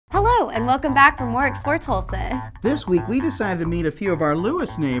Hello, and welcome back for more Explore Tulsa. This week we decided to meet a few of our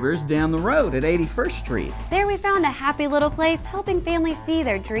Lewis neighbors down the road at 81st Street. There we found a happy little place helping families see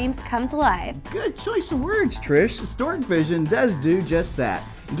their dreams come to life. Good choice of words, Trish. Stork Vision does do just that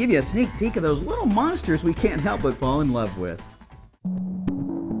and give you a sneak peek of those little monsters we can't help but fall in love with.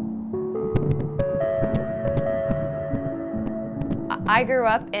 I grew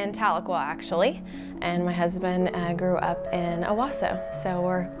up in Tahlequah, actually, and my husband grew up in Owasso, so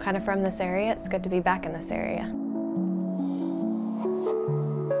we're kind of from this area. It's good to be back in this area.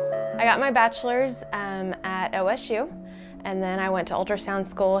 I got my bachelor's at OSU, and then I went to ultrasound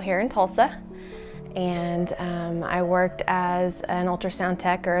school here in Tulsa, and I worked as an ultrasound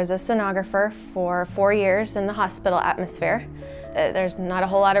tech or as a sonographer for 4 years in the hospital atmosphere. There's not a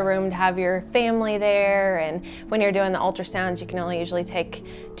whole lot of room to have your family there, and when you're doing the ultrasounds you can only usually take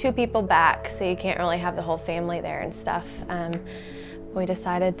 2 people back, so you can't really have the whole family there and stuff. We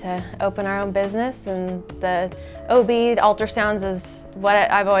decided to open our own business, and the OB ultrasounds is what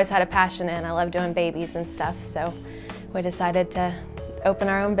I've always had a passion in. I love doing babies and stuff, so we decided to open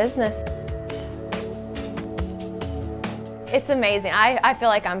our own business. It's amazing. I feel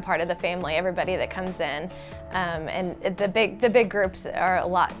like I'm part of the family, everybody that comes in. And the big groups are a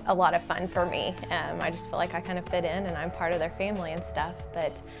lot of fun for me. I just feel like I kind of fit in and I'm part of their family and stuff.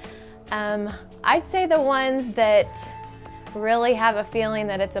 But I'd say the ones that really have a feeling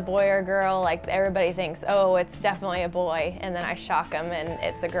that it's a boy or girl, like everybody thinks, oh, it's definitely a boy, and then I shock them and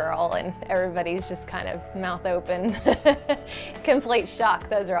it's a girl, and everybody's just kind of mouth open. Complete shock.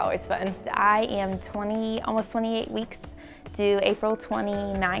 Those are always fun. I am almost 28 weeks, due April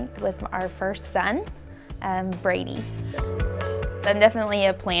 29th with our first son. Brady. So I'm definitely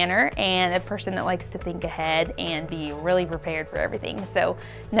a planner and a person that likes to think ahead and be really prepared for everything. So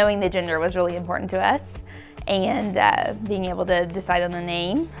knowing the gender was really important to us, and being able to decide on the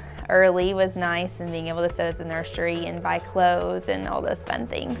name early was nice, and being able to set up the nursery and buy clothes and all those fun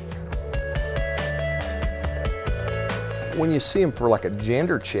things. When you see them for like a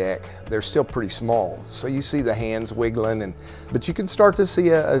gender check, they're still pretty small. So you see the hands wiggling, but you can start to see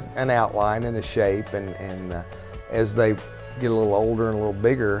an outline and a shape, and as they get a little older and a little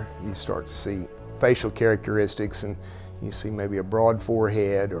bigger, you start to see facial characteristics, and you see maybe a broad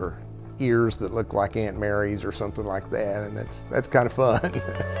forehead or ears that look like Aunt Mary's or something like that, and that's kind of fun.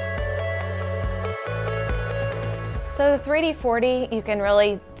 So the 3D 4D, you can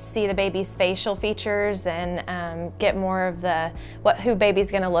really see the baby's facial features and get more of who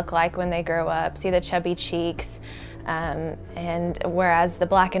baby's going to look like when they grow up, see the chubby cheeks, and whereas the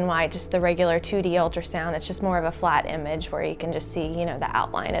black and white, just the regular 2D ultrasound, it's just more of a flat image where you can just see, you know, the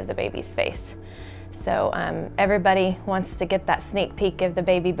outline of the baby's face. So everybody wants to get that sneak peek of the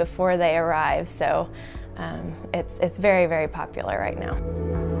baby before they arrive, so it's very, very popular right now.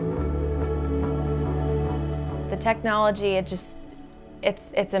 The technology,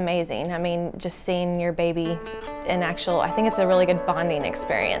 it's amazing. I mean, just seeing your baby in I think it's a really good bonding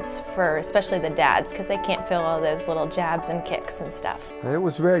experience for especially the dads, because they can't feel all those little jabs and kicks and stuff. It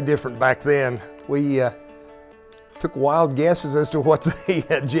was very different back then. We took wild guesses as to what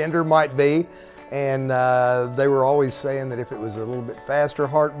the gender might be, and they were always saying that if it was a little bit faster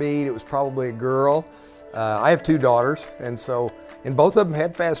heartbeat, it was probably a girl. I have 2 daughters, and both of them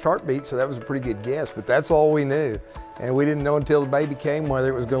had fast heartbeats, so that was a pretty good guess, but that's all we knew. And we didn't know until the baby came whether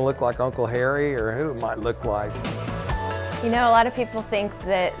it was going to look like Uncle Harry or who it might look like. You know, a lot of people think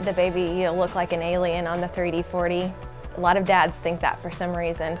that the baby will look like an alien on the 3D 4D. A lot of dads think that for some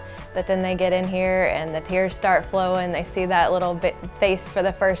reason, but then they get in here and the tears start flowing, they see that little face for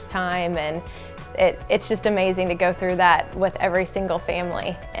the first time, and it's just amazing to go through that with every single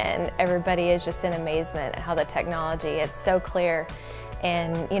family, and everybody is just in amazement at how the technology, it's so clear.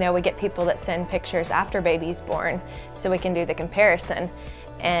 And you know, we get people that send pictures after baby's born so we can do the comparison,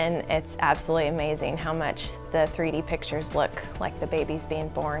 and it's absolutely amazing how much the 3D pictures look like the baby's being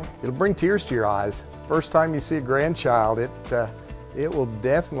born. It'll bring tears to your eyes. First time you see a grandchild, it will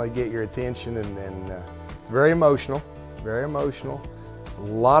definitely get your attention, and it's very emotional, a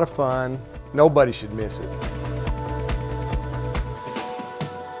lot of fun. Nobody should miss it.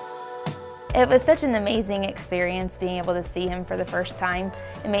 It was such an amazing experience being able to see him for the first time.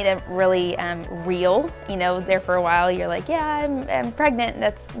 It made it really real. You know, there for a while you're like, yeah, I'm pregnant,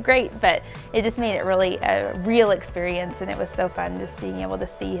 that's great, but it just made it really a real experience, and it was so fun just being able to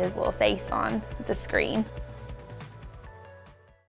see his little face on the screen.